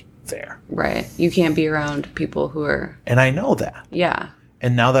be there. Right. You can't be around people who are, and I know that. Yeah.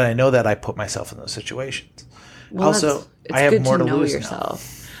 And now that I know that, I put myself in those situations. Well, also, I have more to lose yourself.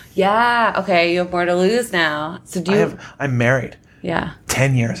 now. Yeah. Okay. You have more to lose now. So I'm married. Yeah.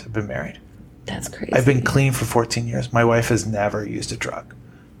 10 years I've been married. That's crazy. I've been clean for 14 years. My wife has never used a drug.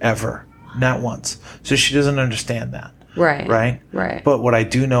 Ever. Not once. So she doesn't understand that. Right. Right? Right. But what I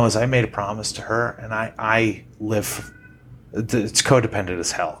do know is I made a promise to her, and I live, it's codependent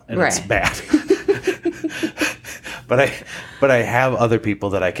as hell, and it's bad. But I have other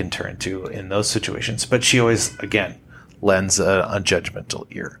people that I can turn to in those situations. But she always, again, lends a judgmental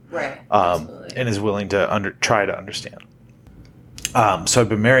ear. Right. And is willing to try to understand. So I've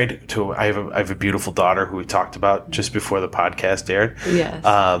been married to, I have a beautiful daughter who we talked about just before the podcast aired. Yes.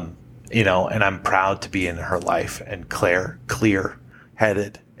 And I'm proud to be in her life and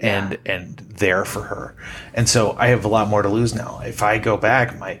clear-headed and there for her. And so I have a lot more to lose now. If I go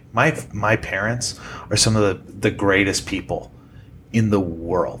back, my parents are some of the greatest people in the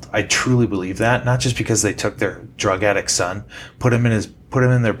world. I truly believe that, not just because they took their drug addict son, put him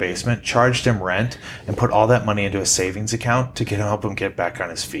in their basement, charged him rent, and put all that money into a savings account to help him get back on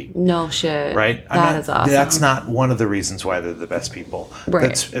his feet. No shit. Right? That is awesome. That's not one of the reasons why they're the best people.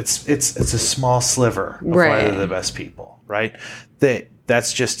 Right. It's a small sliver of why they're the best people. Right?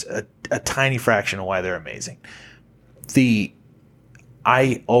 That's just a tiny fraction of why they're amazing.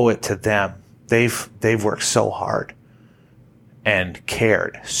 I owe it to them. They've worked so hard and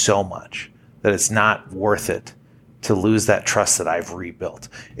cared so much that it's not worth it to lose that trust that I've rebuilt.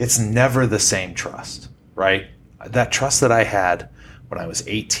 It's never the same trust, right? That trust that I had when I was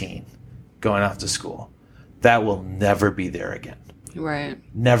 18, going off to school, that will never be there again. Right.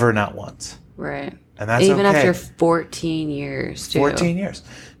 Never, not once. Right. And that's even okay. after 14 years, too. 14 years.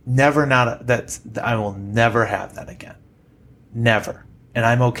 I will never have that again. Never. And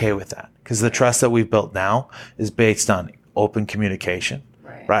I'm okay with that because the trust that we've built now is based on open communication,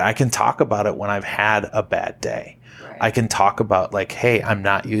 right? I can talk about it when I've had a bad day. Right. I can talk about like, hey, I'm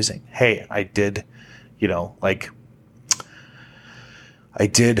not using. Hey, I did,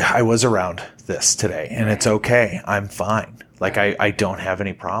 I was around this today and it's okay. I'm fine. Like I don't have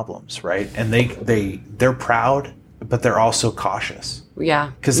any problems, right? And they're proud, but they're also cautious.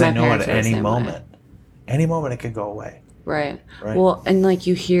 Yeah. Because they know at any moment it can go away. Right. Well, and like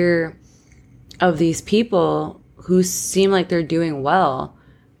you hear of these people who seem like they're doing well,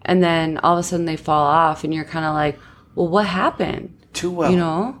 and then all of a sudden they fall off, and you're kind of like, well, what happened? Too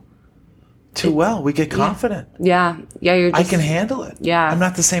well. Too well. We get confident. Yeah. I can handle it. Yeah. I'm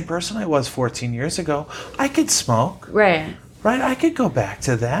not the same person I was 14 years ago. I could smoke. Right. I could go back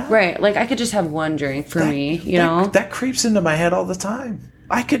to that. Right. Like I could just have one drink for me, you know? That creeps into my head all the time.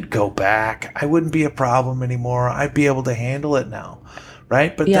 I could go back. I wouldn't be a problem anymore. I'd be able to handle it now.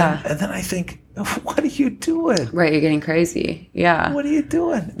 Right? But then I think, what are you doing? Right, you're getting crazy. Yeah. What are you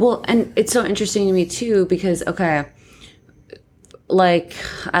doing? Well, and it's so interesting to me too because, okay, like,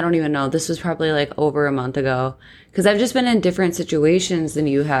 I don't even know. This was probably like over a month ago because I've just been in different situations than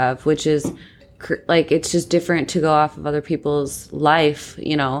you have, which is like, it's just different to go off of other people's life,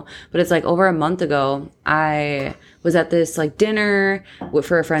 you know? But it's like over a month ago, I was at this like dinner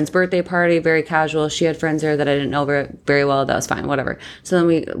for a friend's birthday party, very casual. She had friends there that I didn't know very well. That was fine, whatever. So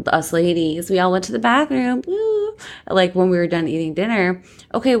then us ladies, we all went to the bathroom, woo, like when we were done eating dinner.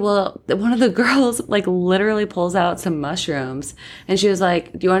 Okay, well, one of the girls like literally pulls out some mushrooms and she was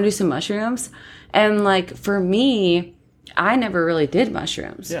like, do you want to do some mushrooms? And like for me, I never really did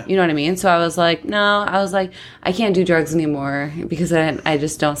mushrooms. Yeah. You know what I mean? So I was like, no, I can't do drugs anymore because I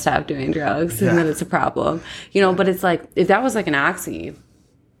just don't stop doing drugs and then it's a problem. You know, but it's like, if that was like an oxy,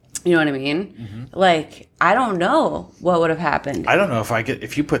 you know what I mean? Mm-hmm. Like, I don't know what would have happened. I don't know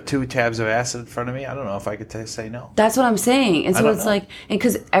if you put 2 tabs of acid in front of me, I don't know if I could say no. That's what I'm saying. And so it's like, and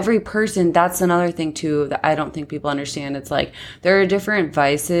because every person, that's another thing too that I don't think people understand. It's like, there are different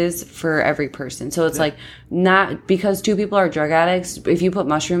vices for every person. So it's like, not because 2 people are drug addicts, if you put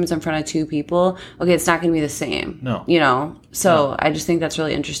mushrooms in front of 2 people, okay, it's not going to be the same. No. You know? So I just think that's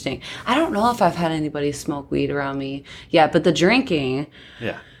really interesting. I don't know if I've had anybody smoke weed around me yet, but the drinking.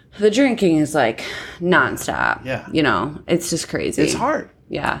 Yeah. The drinking is like nonstop. Yeah. You know, it's just crazy. It's hard.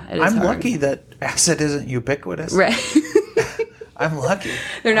 Yeah, it is I'm hard. lucky that acid isn't ubiquitous. Right. I'm lucky.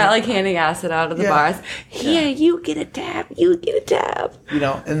 They're not like handing acid out of the bars. Yeah, you get a tab. You get a tab. You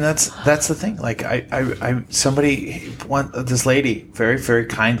know, and that's the thing. Like this lady, very, very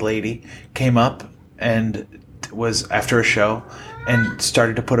kind lady, came up and was after a show and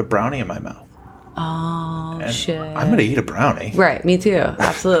started to put a brownie in my mouth. Oh, And shit. I'm going to eat a brownie. Right, me too.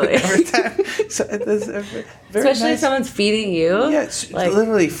 Absolutely. Every time. So it's very Especially nice. if someone's feeding you. Yeah,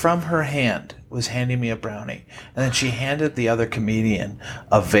 literally from her hand was handing me a brownie. And then she handed the other comedian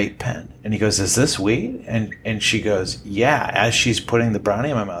a vape pen. And he goes, "Is this weed?" And she goes, "Yeah," as she's putting the brownie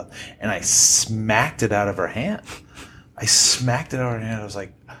in my mouth. And I smacked it out of her hand. I I was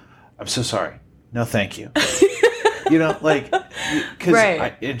like, "I'm so sorry. No, thank you." Because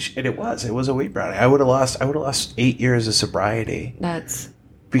right. it was a weed brownie. I would have lost 8 years of sobriety. That's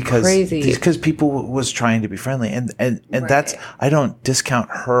because crazy. Because people was trying to be friendly, and right. That's, I don't discount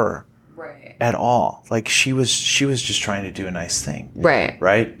her right. at all. Like she was just trying to do a nice thing.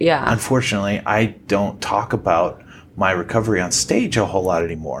 Right. Yeah. Unfortunately, I don't talk about my recovery on stage a whole lot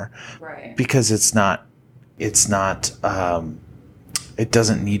anymore. Right. Because it's not. It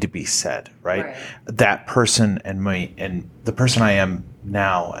doesn't need to be said, right? That person and me and the person I am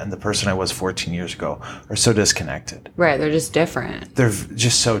now and the person I was 14 years ago are so disconnected. Right. They're just different. They're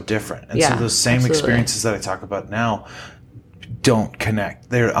just so different. And so those same experiences that I talk about now don't connect.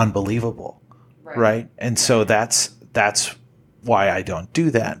 They're unbelievable. Right? And so that's why I don't do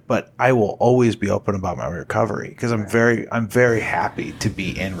that. But I will always be open about my recovery because I'm very happy to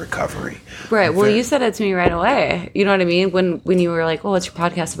be in recovery. Right. Well, you said it to me right away. You know what I mean? When you were like, "Oh, what's your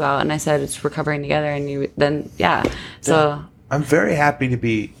podcast about?" And I said it's recovering together, and So I'm very happy to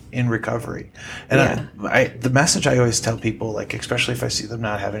be in recovery. And the message I always tell people, like especially if I see them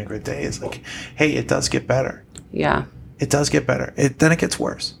not having a great day, is like, "Hey, it does get better." Yeah. It does get better. Then it gets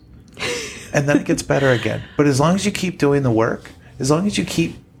worse. And then it gets better again. But as long as you keep doing the work, as long as you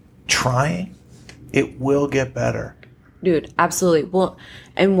keep trying, it will get better. Dude, absolutely. Well,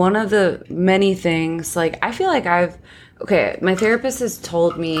 and one of the many things, like, I feel like my therapist has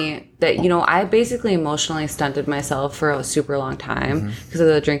told me that, I basically emotionally stunted myself for a super long time because of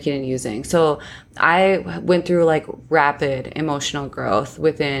the drinking and using. So I went through like rapid emotional growth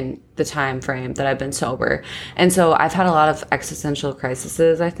within the time frame that I've been sober. And so I've had a lot of existential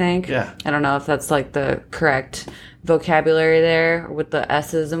crises, I think. Yeah. I don't know if that's like the correct vocabulary there with the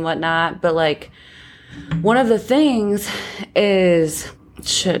S's and whatnot, but like one of the things is,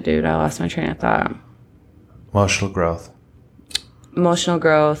 shit, dude, I lost my train of thought. Emotional growth.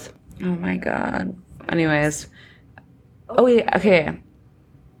 Oh my God. Anyways. Oh, wait. Okay.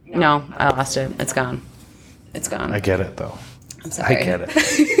 No, I lost it. It's gone. I get it, though. I'm sorry. I get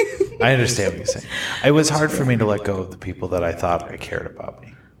it. I understand what you're saying. It was hard for me to let go of the people that I thought I cared about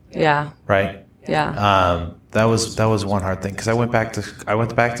me. Yeah. Right? Yeah. That was one hard thing because I went back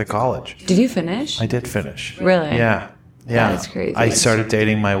to college. Did you finish? I did finish. Really? Yeah. That's crazy. I started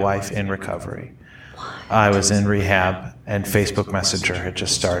dating my wife in recovery. I was in rehab and Facebook Messenger had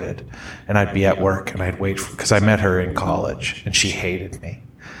just started, and I'd be at work and I'd wait because I met her in college and she hated me.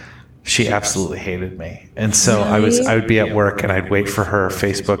 She absolutely hated me. And so really? I would be at work and I'd wait for her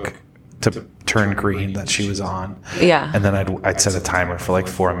Facebook to turn green that she was on. Yeah. And then I'd set a timer for like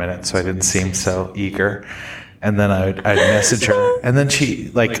 4 minutes so I didn't seem so eager. And then I'd message her, and then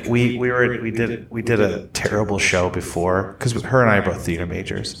she like we did a terrible show before because her and I are both theater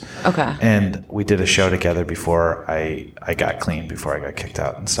majors. Okay. And we did a show together before I got clean, before I got kicked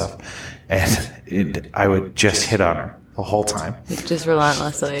out and stuff. And I would just hit on her the whole time, just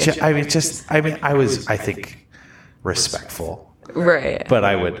relentlessly. I was, I think, respectful, right? But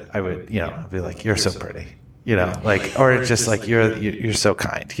I would be like, "You're so pretty." Like, or just like you're so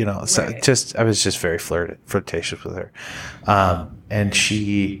kind, So right. I was just very flirtatious with her, and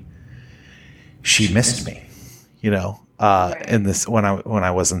she missed me, right. in this when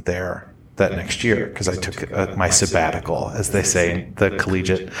I wasn't there that next year because I took my sabbatical, as they say, the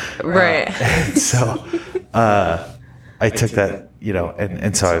collegiate, right? And so I took that,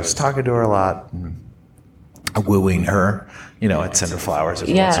 and so I was talking to her a lot, and wooing her. I'd send her flowers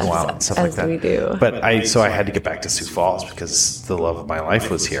every once in a while and stuff like that. We do. But I had to get back to Sioux Falls because the love of my life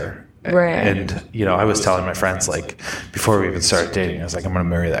was here. Right. And, I was telling my friends, like, before we even started dating, I was like, I'm going to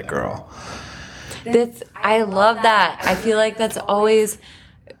marry that girl. I love that. I feel like that's always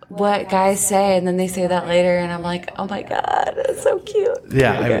what guys say, and then they say that later, and I'm like, oh my God, that's so cute.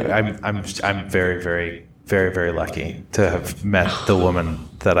 Yeah, I'm very, very, very, very lucky to have met the woman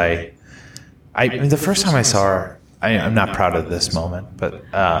that I mean, the first time I saw her, I'm not proud of this moment, but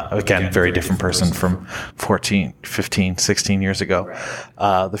again, very different person from 14, 15, 16 years ago.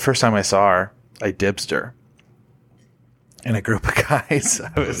 The first time I saw her, I dibsed her in a group of guys.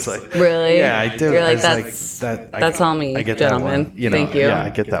 I was like, really? Yeah, I did. You're like, that's on me, I get gentlemen. That one, Thank you. Yeah, I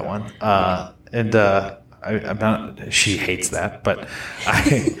get that one. And I'm not. She hates that, but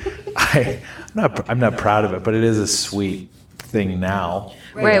I'm not proud of it. But it is a sweet thing now.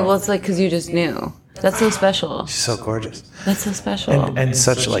 Right. Well, it's like because you just knew. That's so special. She's so gorgeous. That's so special. And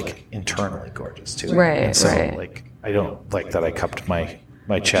such like internally gorgeous too. Right. And so right. like I don't like that I cupped my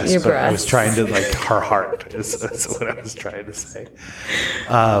chest, Your but breasts. I was trying to like her heart is what I was trying to say.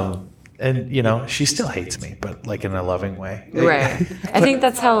 And you know, she still hates me, but like in a loving way. Right. I think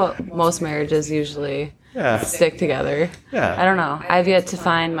that's how most marriages usually stick together. Yeah. I don't know. I've yet to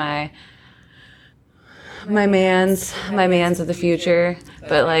find my mans of the future,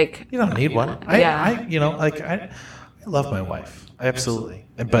 but like you don't need one. I love my wife. Absolutely.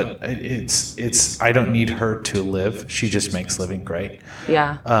 But it's I don't need her to live. She just makes living great.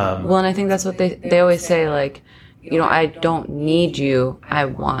 Yeah. Well, and I think that's what they always say, like, you know, I don't need you, I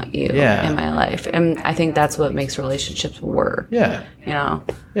want you in my life. And I think that's what makes relationships work. Yeah. You know?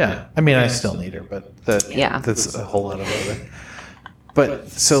 Yeah. I mean, I still need her, but that's a whole lot of other. But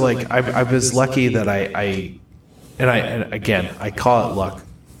so like I was lucky that I call it luck.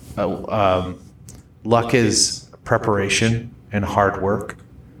 Luck is preparation and hard work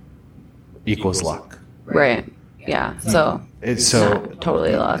equals luck. Right. Yeah. So it's not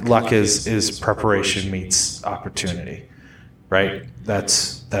totally luck. Luck is preparation meets opportunity. Right?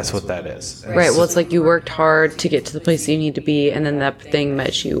 That's what that is. Right. Well, it's like you worked hard to get to the place you need to be, and then that thing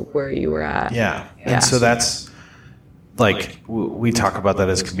met you where you were at. Yeah. And so that's like we talk about that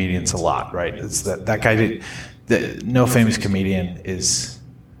as comedians a lot, right? It's that guy no famous comedian is,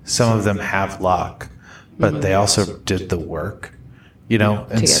 some of them have luck, but they also did the work, you know?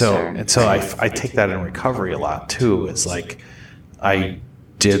 And so I take that in recovery a lot too. It's like I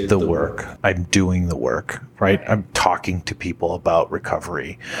did the work, I'm doing the work, right? I'm talking to people about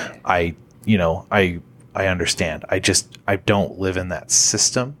recovery. I understand. I don't live in that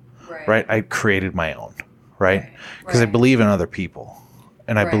system, right? I created my own. Right? Because I believe in other people.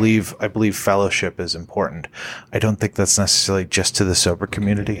 And I believe fellowship is important. I don't think that's necessarily just to the sober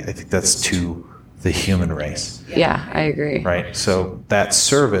community. I think that's to the human race. Yeah, I agree. Right? So that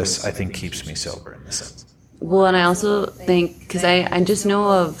service, I think, keeps me sober in a sense. Well, and I also think, because I just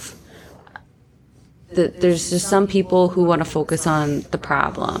know of that there's just some people who want to focus on the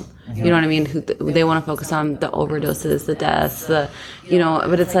problem. You know what I mean? They want to focus on the overdoses, the deaths, but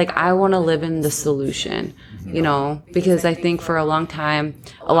it's like, I want to live in the solution, you know, because I think for a long time,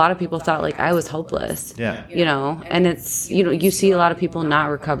 a lot of people thought like I was hopeless, you know, and it's, you know, you see a lot of people not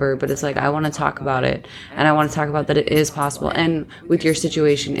recover, but it's like, I want to talk about it, and I want to talk about that it is possible. And with your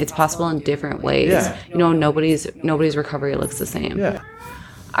situation, it's possible in different ways. You know, nobody's recovery looks the same.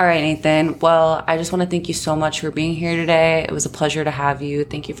 All right, Nathan. Well, I just want to thank you so much for being here today. It was a pleasure to have you.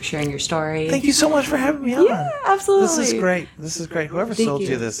 Thank you for sharing your story. Thank you so much for having me on. Yeah, absolutely. This is great. Whoever sold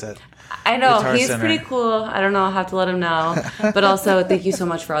you this at I know. Guitar He's Center. pretty cool. I don't know. I'll have to let him know. But also, thank you so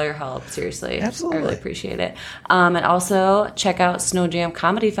much for all your help. Seriously. Absolutely. I really appreciate it. And also, check out Snow Jam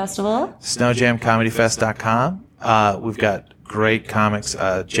Comedy Festival. SnowJamComedyFest.com. We've got great comics,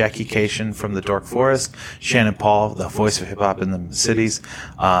 Jackie Cation from the Dork Forest, Shannon Paul, the voice of hip-hop in the cities,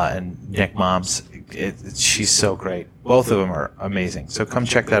 and Nick Moms. She's so great. Both of them are amazing. So come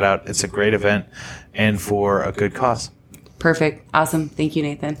check that out. It's a great event and for a good cause. Perfect. Awesome. Thank you,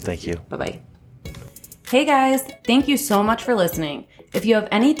 Nathan. Thank you. Bye-bye. Hey, guys. Thank you so much for listening. If you have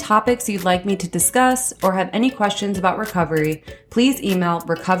any topics you'd like me to discuss or have any questions about recovery, please email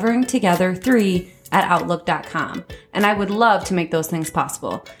recoveringtogether3@outlook.com, and I would love to make those things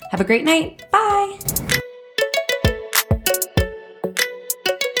possible. Have a great night. Bye.